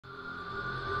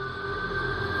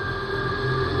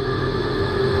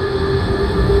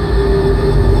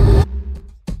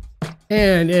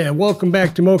And welcome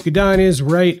back to Mocha Don is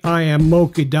Right. I am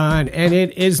Mocha Don, and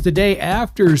it is the day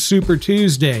after Super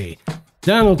Tuesday.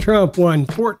 Donald Trump won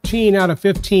 14 out of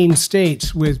 15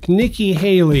 states, with Nikki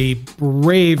Haley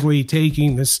bravely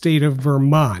taking the state of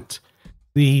Vermont.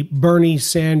 The Bernie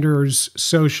Sanders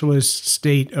socialist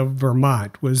state of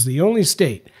Vermont was the only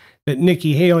state that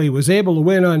Nikki Haley was able to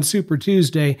win on Super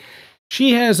Tuesday.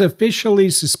 She has officially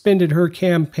suspended her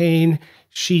campaign.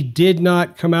 She did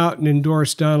not come out and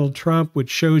endorse Donald Trump, which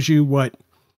shows you what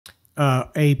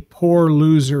a poor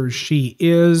loser she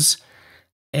is.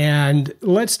 And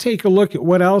let's take a look at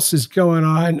what else is going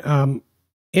on.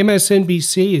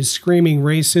 MSNBC is screaming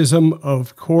racism.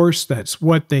 Of course, that's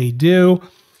what they do.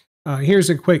 Here's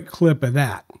a quick clip of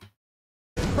that.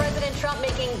 President Trump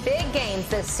making big gains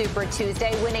this Super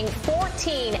Tuesday, winning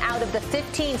 14 out of the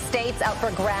 15 states up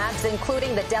for grabs,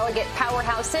 including the delegate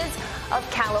powerhouses of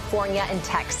California and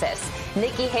Texas.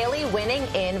 Nikki Haley winning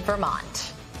in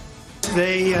Vermont.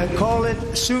 They call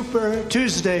it Super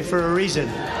Tuesday for a reason.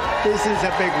 This is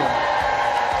a big one.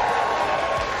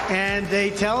 And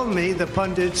they tell me, the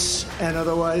pundits and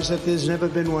otherwise, that there's never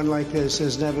been one like this.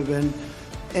 There's never been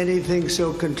anything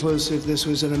so conclusive. This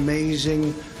was an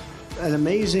amazing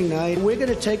night. We're going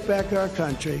to take back our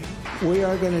country. We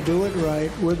are going to do it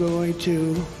right. We're going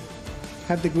to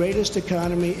have the greatest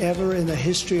economy ever in the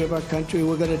history of our country.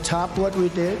 We're going to top what we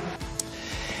did.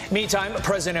 Meantime,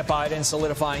 President Biden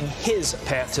solidifying his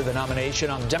path to the nomination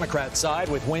on the Democrat side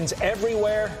with wins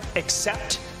everywhere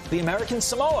except the American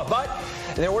Samoa. But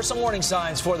there were some warning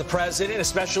signs for the president,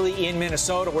 especially in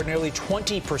Minnesota, where nearly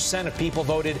 20% of people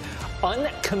voted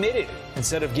uncommitted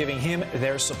instead of giving him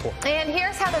their support. And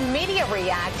here's how the media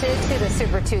reacted to the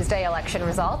Super Tuesday election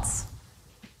results.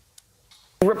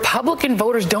 Republican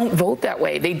voters don't vote that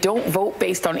way. They don't vote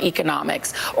based on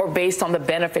economics or based on the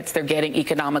benefits they're getting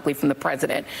economically from the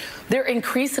president. They're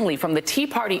increasingly, from the Tea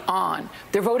Party on,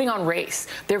 they're voting on race.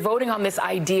 They're voting on this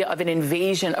idea of an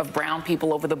invasion of brown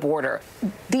people over the border.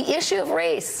 The issue of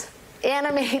race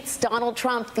animates Donald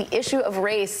Trump. The issue of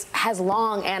race has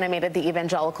long animated the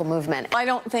evangelical movement. I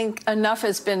don't think enough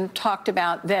has been talked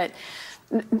about that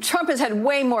Trump has had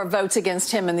way more votes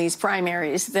against him in these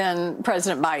primaries than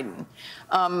President Biden.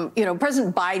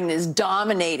 President Biden is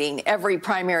dominating every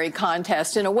primary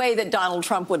contest in a way that Donald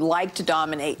Trump would like to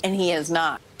dominate, and he is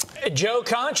not. Joe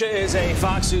Concha is a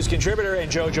Fox News contributor, and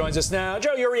Joe joins us now.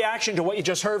 Joe, your reaction to what you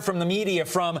just heard from the media,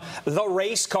 from the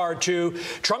race card to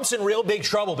Trump's in real big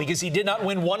trouble because he did not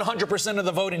win 100% of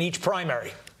the vote in each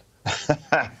primary.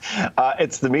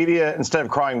 It's the media, instead of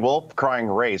crying wolf, crying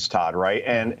race, Todd, right?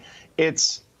 And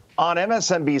it's on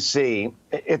MSNBC.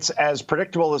 It's as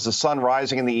predictable as the sun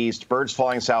rising in the east, birds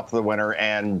flying south for the winter,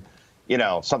 and,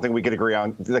 something we could agree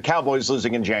on, the Cowboys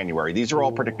losing in January. These are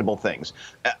all predictable things.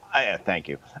 Thank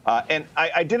you. And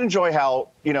I did enjoy how,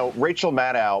 Rachel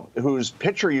Maddow, whose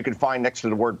picture you can find next to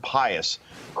the word pious,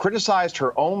 criticized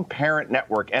her own parent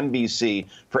network, NBC,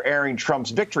 for airing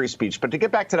Trump's victory speech. But to get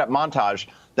back to that montage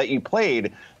that you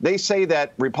played, they say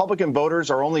that Republican voters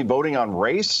are only voting on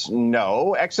race.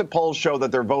 No. Exit polls show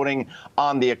that they're voting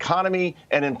on the economy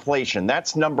and inflation.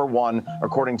 That's number one,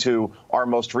 according to our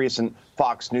most recent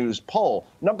Fox News poll.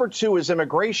 Number two is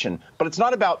immigration. But it's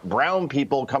not about brown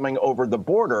people coming over the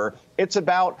border. It's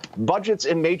about budgets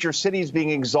in major cities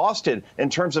being exhausted in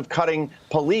terms of cutting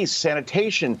police,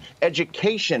 sanitation,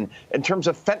 education, in terms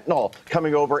of fentanyl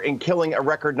coming over and killing a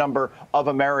record number of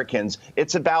Americans.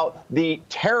 It's about the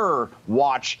terror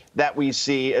watch that we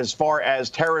see as far as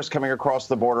terrorists coming across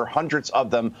the border, hundreds of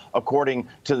them, according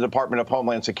to the Department of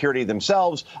Homeland Security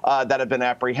themselves, that have been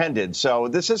apprehended. So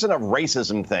this isn't a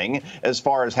racism thing as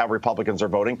far as how Republicans are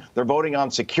voting. They're voting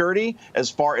on security as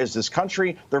far as this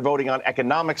country. They're voting on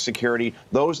economic security.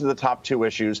 Those are the top two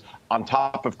issues, on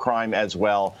top of crime as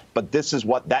well. But this is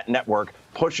what that network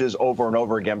pushes over and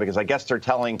over again, because I guess they're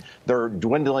telling their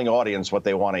dwindling audience what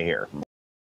they want to hear.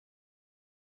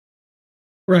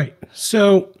 Right.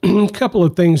 So a couple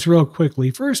of things real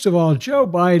quickly. First of all, Joe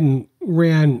Biden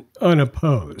ran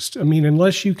unopposed. I mean,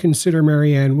 unless you consider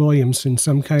Marianne Williamson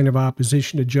some kind of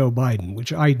opposition to Joe Biden,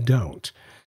 which I don't.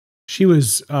 She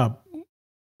was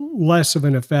less of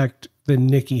an effect than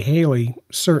Nikki Haley,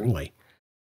 certainly.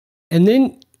 And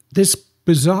then this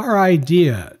bizarre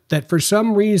idea that for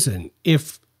some reason,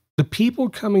 if the people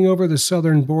coming over the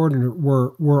southern border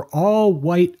were all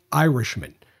white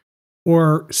Irishmen,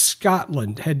 or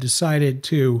Scotland had decided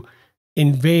to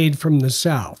invade from the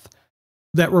south,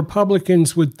 that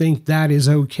Republicans would think that is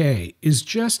okay, is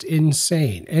just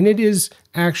insane. And it is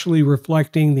actually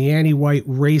reflecting the anti-white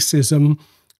racism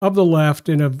of the left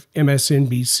and of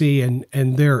MSNBC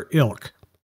and their ilk.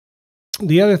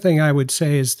 The other thing I would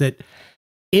say is that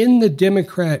in the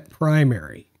Democrat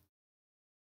primary,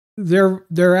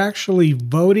 they're actually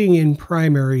voting in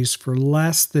primaries for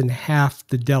less than half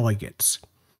the delegates.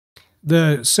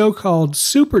 The so-called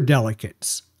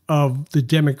superdelegates of the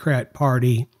Democrat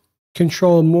Party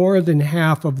control more than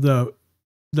half of the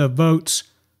votes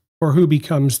for who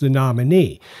becomes the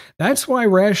nominee. That's why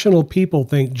rational people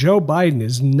think Joe Biden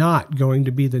is not going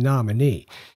to be the nominee.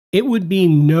 It would be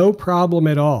no problem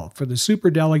at all for the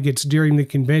superdelegates during the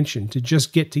convention to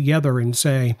just get together and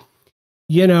say,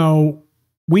 you know,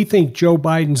 we think Joe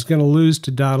Biden's going to lose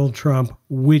to Donald Trump,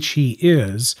 which he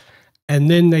is.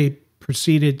 And then they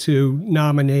proceeded to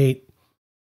nominate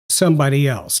somebody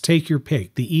else. Take your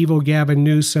pick, the evil Gavin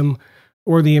Newsom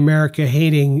or the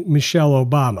America-hating Michelle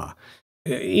Obama.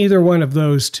 Either one of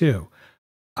those two.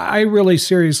 I really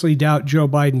seriously doubt Joe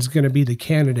Biden's going to be the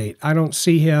candidate. I don't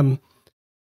see him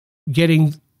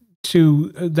getting to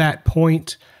that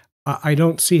point. I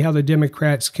don't see how the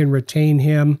Democrats can retain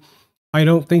him. I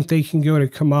don't think they can go to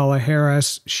Kamala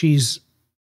Harris. She's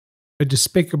a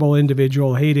despicable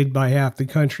individual, hated by half the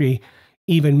country,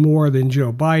 even more than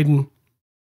Joe Biden.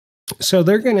 So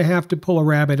they're going to have to pull a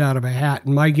rabbit out of a hat.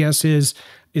 And my guess is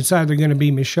it's either going to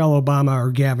be Michelle Obama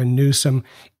or Gavin Newsom.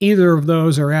 Either of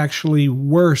those are actually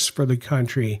worse for the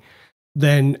country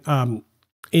than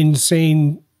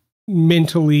insane,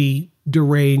 mentally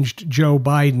deranged Joe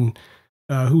Biden,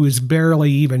 who is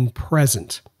barely even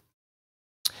present.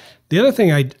 The other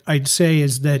thing I'd say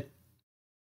is that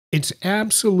it's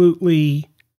absolutely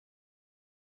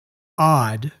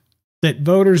odd that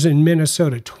voters in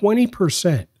Minnesota,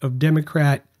 20% of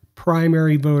Democrat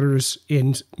primary voters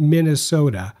in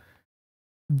Minnesota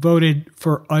voted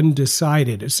for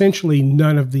undecided, essentially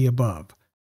none of the above.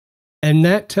 And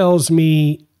that tells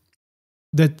me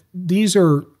that these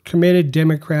are committed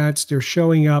Democrats. They're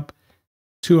showing up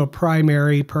to a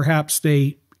primary. Perhaps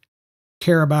they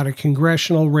care about a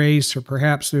congressional race, or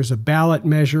perhaps there's a ballot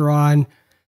measure on.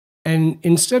 And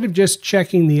instead of just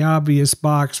checking the obvious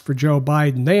box for Joe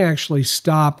Biden, they actually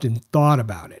stopped and thought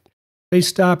about it. They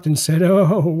stopped and said,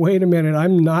 oh, wait a minute,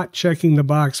 I'm not checking the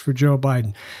box for Joe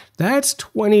Biden. That's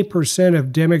 20%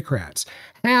 of Democrats.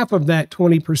 Half of that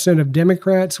 20% of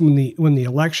Democrats, when the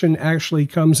election actually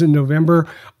comes in November,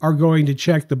 are going to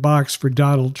check the box for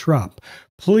Donald Trump.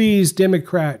 Please,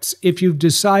 Democrats, if you've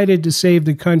decided to save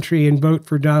the country and vote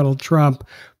for Donald Trump,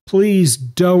 please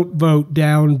don't vote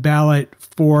down ballot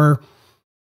for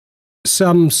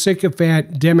some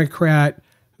sycophant Democrat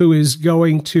who is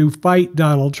going to fight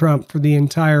Donald Trump for the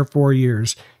entire 4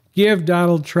 years. Give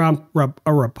Donald Trump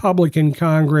a Republican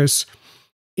Congress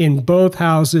in both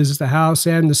houses, the House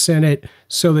and the Senate,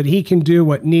 so that he can do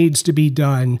what needs to be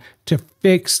done to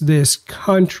fix this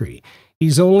country.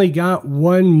 He's only got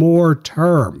one more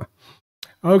term.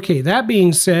 Okay, that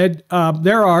being said,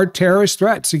 there are terrorist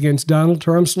threats against Donald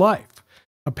Trump's life.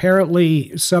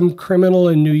 Apparently, some criminal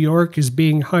in New York is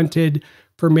being hunted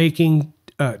for making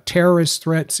terrorist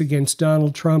threats against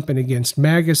Donald Trump and against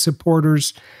MAGA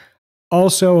supporters.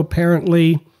 Also,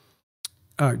 apparently,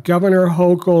 Governor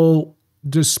Hochul,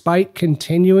 despite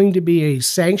continuing to be a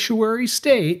sanctuary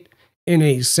state in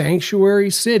a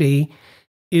sanctuary city,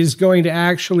 is going to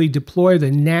actually deploy the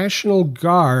National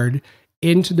Guard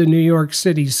into the New York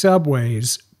City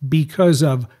subways because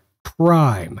of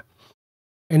crime.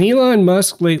 And Elon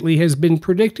Musk lately has been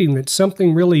predicting that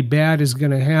something really bad is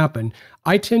going to happen.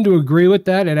 I tend to agree with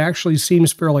that. It actually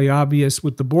seems fairly obvious.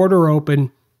 With the border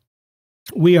open,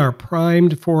 we are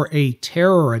primed for a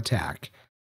terror attack.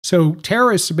 So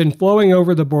terrorists have been flowing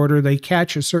over the border. They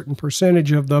catch a certain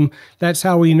percentage of them. That's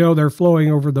how we know they're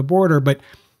flowing over the border. But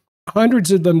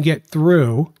hundreds of them get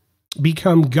through,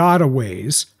 become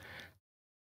gotaways.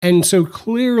 And so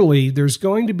clearly there's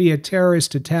going to be a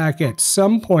terrorist attack at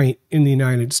some point in the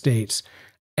United States.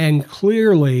 And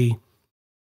clearly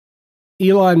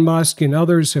Elon Musk and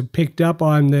others have picked up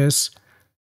on this.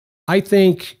 I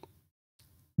think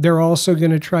they're also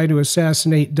going to try to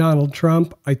assassinate Donald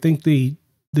Trump. I think the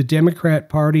Democrat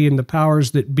Party and the powers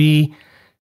that be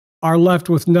are left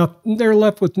with no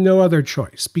other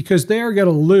choice, because they are going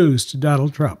to lose to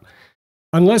Donald Trump.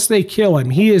 Unless they kill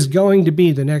him, he is going to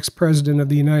be the next president of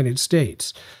the United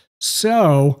States.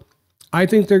 So I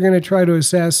think they're going to try to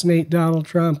assassinate Donald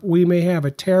Trump. We may have a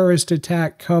terrorist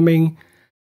attack coming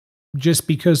just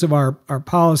because of our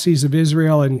policies of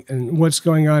Israel and what's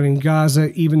going on in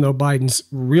Gaza, even though Biden's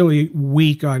really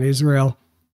weak on Israel.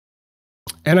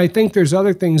 And I think there's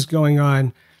other things going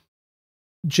on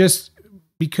just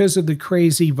because of the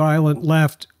crazy, violent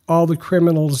left, all the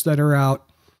criminals that are out.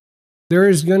 There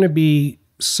is going to be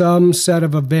some set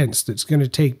of events that's going to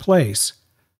take place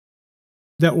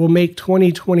that will make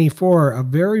 2024 a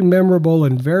very memorable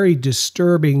and very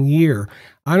disturbing year.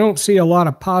 I don't see a lot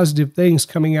of positive things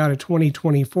coming out of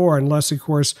 2024 unless, of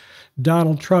course,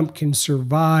 Donald Trump can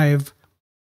survive,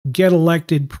 get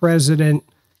elected president,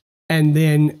 and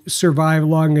then survive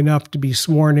long enough to be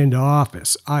sworn into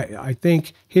office. I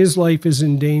think his life is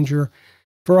in danger.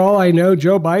 For all I know,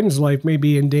 Joe Biden's life may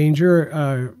be in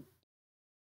danger.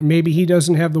 Maybe he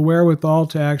doesn't have the wherewithal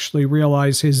to actually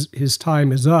realize his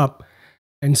time is up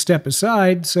and step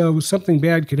aside, so something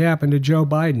bad could happen to Joe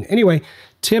Biden. Anyway,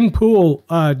 Tim Pool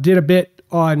did a bit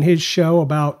on his show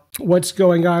about what's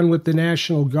going on with the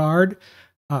National Guard.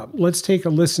 Let's take a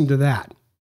listen to that.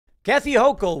 Kathy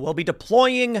Hochul will be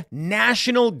deploying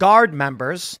National Guard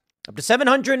members, up to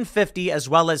 750, as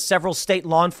well as several state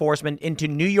law enforcement, into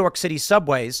New York City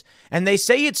subways. And they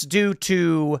say it's due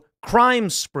to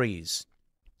crime sprees.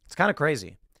 It's kind of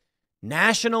crazy.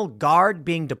 National Guard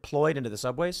being deployed into the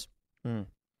subways.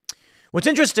 What's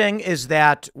interesting is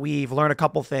that we've learned a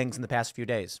couple things in the past few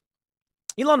days.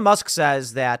 Elon Musk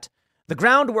says that the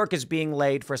groundwork is being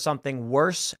laid for something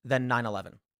worse than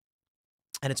 9/11.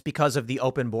 And it's because of the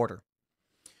open border.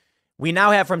 We now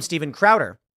have from Steven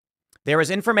Crowder, there is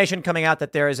information coming out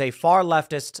that there is a far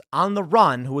leftist on the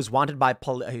run who is wanted by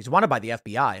the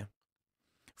FBI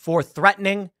for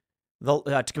threatening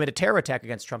to commit a terror attack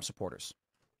against Trump supporters.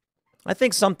 I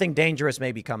think something dangerous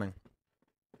may be coming.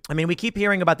 I mean, we keep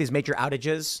hearing about these major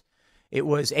outages. It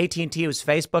was AT&T, it was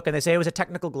Facebook, and they say it was a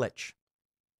technical glitch.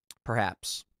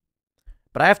 Perhaps.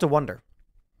 But I have to wonder.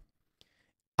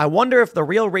 I wonder if the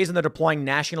real reason they're deploying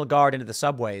National Guard into the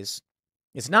subways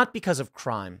is not because of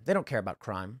crime. They don't care about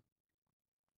crime.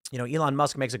 You know, Elon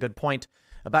Musk makes a good point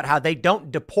about how they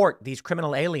don't deport these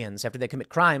criminal aliens after they commit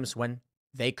crimes when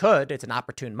they could. It's an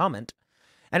opportune moment.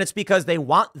 And it's because they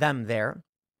want them there.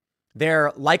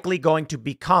 They're likely going to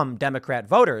become Democrat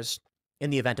voters in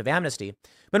the event of amnesty.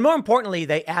 But more importantly,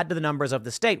 they add to the numbers of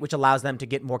the state, which allows them to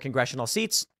get more congressional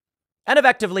seats and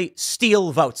effectively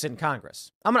steal votes in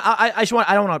Congress. I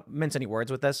don't want to mince any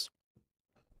words with this.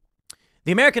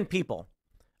 The American people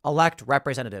elect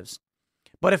representatives.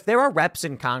 But if there are reps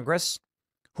in Congress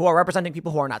who are representing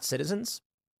people who are not citizens,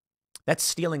 that's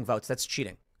stealing votes. That's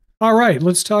cheating. All right,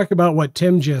 let's talk about what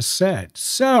Tim just said.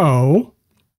 So,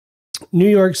 New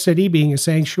York City being a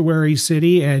sanctuary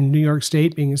city and New York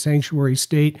State being a sanctuary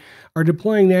state are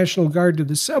deploying National Guard to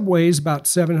the subways, about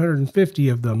 750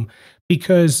 of them,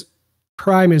 because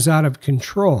crime is out of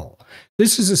control.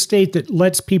 This is a state that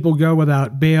lets people go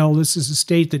without bail. This is a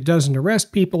state that doesn't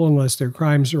arrest people unless their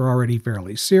crimes are already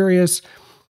fairly serious.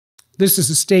 This is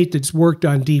a state that's worked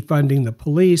on defunding the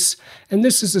police. And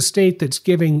this is a state that's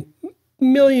giving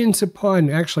millions upon,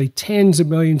 actually tens of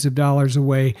millions of dollars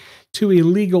away to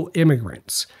illegal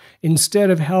immigrants instead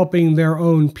of helping their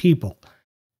own people.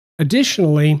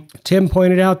 Additionally, Tim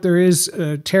pointed out there is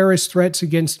terrorist threats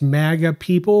against MAGA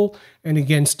people and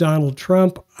against Donald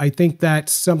Trump. I think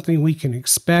that's something we can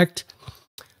expect.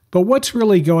 But what's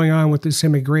really going on with this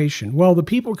immigration? Well, the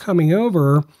people coming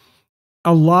over,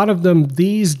 a lot of them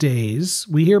these days,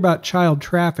 we hear about child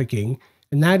trafficking,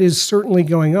 and that is certainly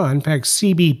going on. In fact,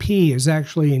 CBP is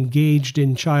actually engaged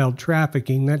in child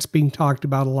trafficking. That's being talked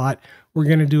about a lot. We're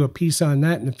going to do a piece on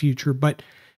that in the future. But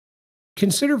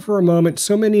consider for a moment,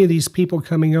 so many of these people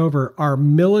coming over are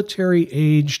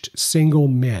military-aged single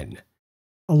men.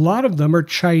 A lot of them are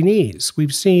Chinese.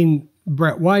 We've seen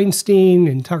Brett Weinstein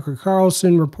and Tucker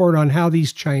Carlson report on how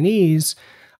these Chinese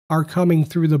are coming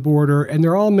through the border, and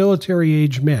they're all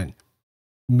military-aged men.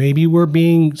 Maybe we're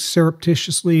being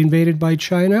surreptitiously invaded by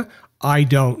China. I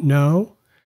don't know.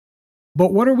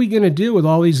 But what are we going to do with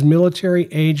all these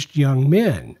military-aged young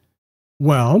men?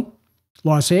 Well,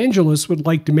 Los Angeles would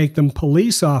like to make them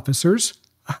police officers.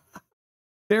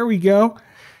 There we go.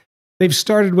 They've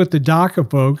started with the DACA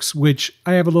folks, which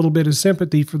I have a little bit of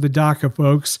sympathy for the DACA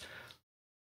folks.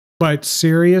 But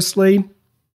seriously,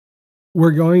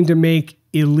 we're going to make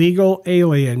illegal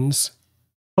aliens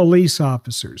police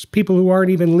officers, people who aren't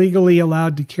even legally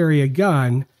allowed to carry a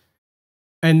gun.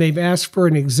 And they've asked for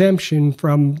an exemption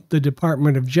from the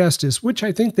Department of Justice, which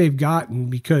I think they've gotten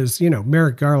because, you know,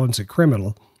 Merrick Garland's a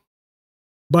criminal.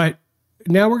 But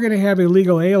now we're going to have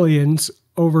illegal aliens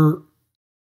over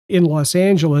in Los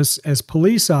Angeles as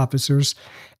police officers,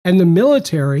 and the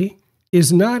military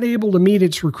is not able to meet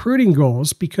its recruiting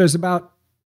goals because about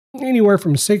anywhere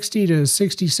from 60 to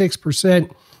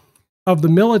 66% of the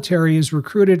military is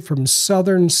recruited from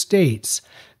southern states.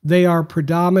 They are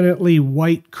predominantly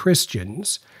white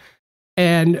Christians.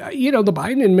 And, you know, the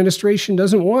Biden administration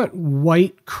doesn't want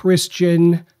white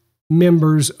Christian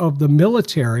members of the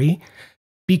military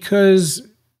because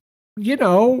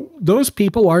those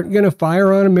people aren't going to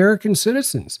fire on American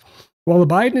citizens. While the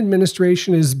Biden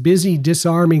administration is busy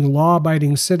disarming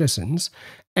law-abiding citizens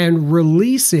and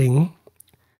releasing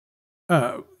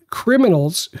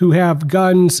criminals who have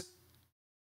guns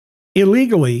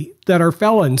illegally that are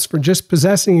felons for just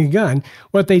possessing a gun,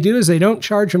 what they do is they don't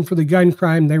charge them for the gun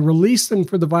crime. They release them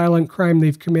for the violent crime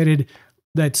they've committed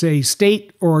that's a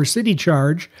state or city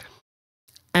charge.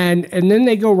 And then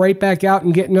they go right back out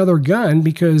and get another gun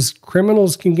because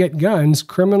criminals can get guns.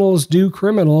 Criminals do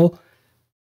criminal.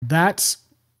 That's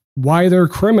why they're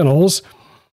criminals.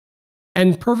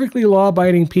 And perfectly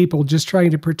law-abiding people just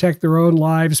trying to protect their own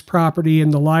lives, property,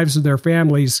 and the lives of their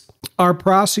families are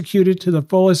prosecuted to the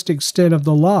fullest extent of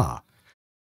the law.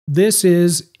 This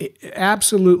is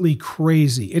absolutely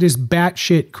crazy. It is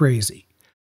batshit crazy.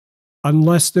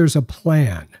 Unless there's a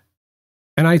plan.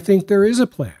 And I think there is a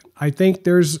plan. I think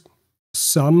there's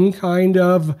some kind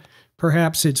of,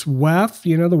 perhaps it's WEF,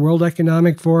 the World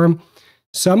Economic Forum,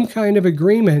 some kind of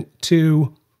agreement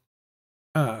to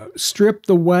strip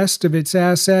the West of its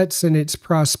assets and its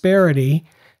prosperity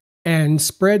and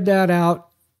spread that out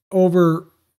over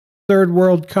third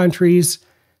world countries,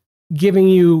 giving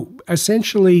you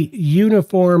essentially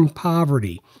uniform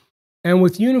poverty. And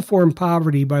with uniform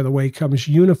poverty, by the way, comes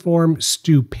uniform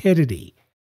stupidity.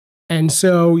 And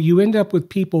so you end up with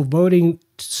people voting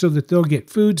so that they'll get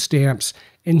food stamps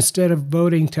instead of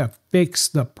voting to fix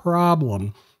the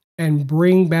problem and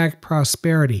bring back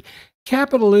prosperity.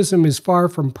 Capitalism is far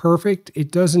from perfect.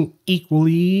 It doesn't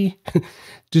equally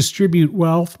distribute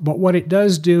wealth, but what it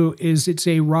does do is it's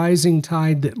a rising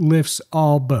tide that lifts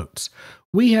all boats.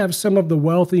 We have some of the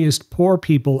wealthiest poor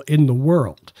people in the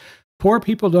world. Poor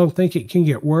people don't think it can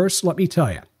get worse. Let me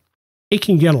tell you, it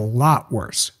can get a lot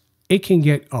worse. It can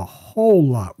get a whole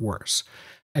lot worse.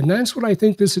 And that's what I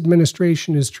think this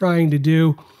administration is trying to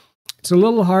do. It's a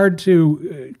little hard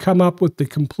to come up with the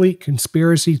complete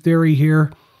conspiracy theory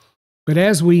here. But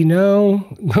as we know,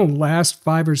 the last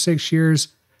 5 or 6 years,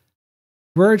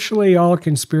 virtually all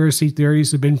conspiracy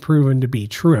theories have been proven to be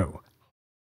true.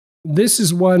 This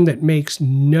is one that makes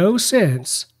no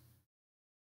sense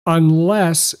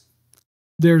unless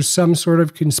there's some sort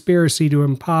of conspiracy to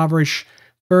impoverish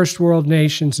first world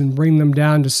nations and bring them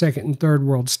down to second and third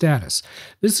world status.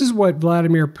 This is what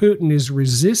Vladimir Putin is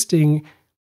resisting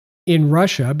in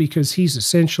Russia because he's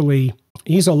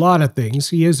a lot of things.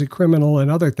 He is a criminal and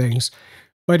other things,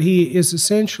 but he is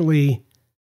essentially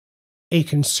a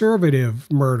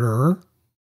conservative murderer.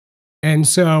 And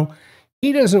so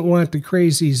he doesn't want the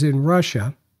crazies in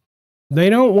Russia.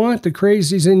 They don't want the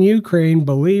crazies in Ukraine,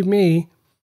 believe me.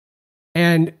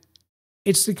 And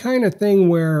it's the kind of thing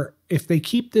where if they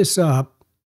keep this up,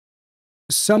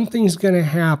 something's going to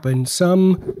happen.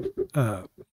 Some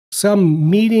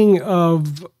meeting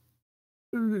of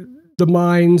the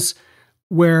minds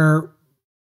where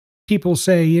people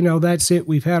say, that's it.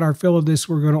 We've had our fill of this.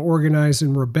 We're going to organize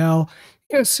and rebel.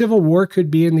 Civil war could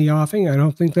be in the offing. I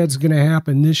don't think that's going to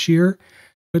happen this year,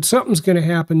 but something's going to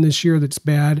happen this year that's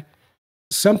bad.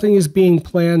 Something is being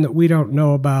planned that we don't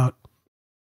know about.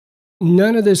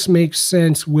 None of this makes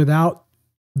sense without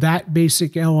that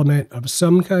basic element of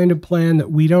some kind of plan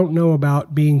that we don't know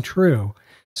about being true.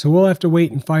 So we'll have to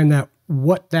wait and find out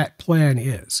what that plan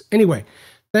is. Anyway,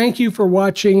 thank you for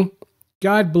watching.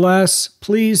 God bless.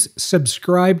 Please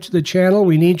subscribe to the channel.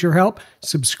 We need your help.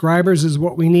 Subscribers is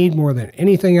what we need more than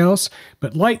anything else.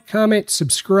 But like, comment,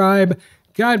 subscribe.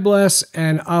 God bless,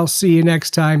 and I'll see you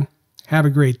next time. Have a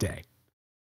great day.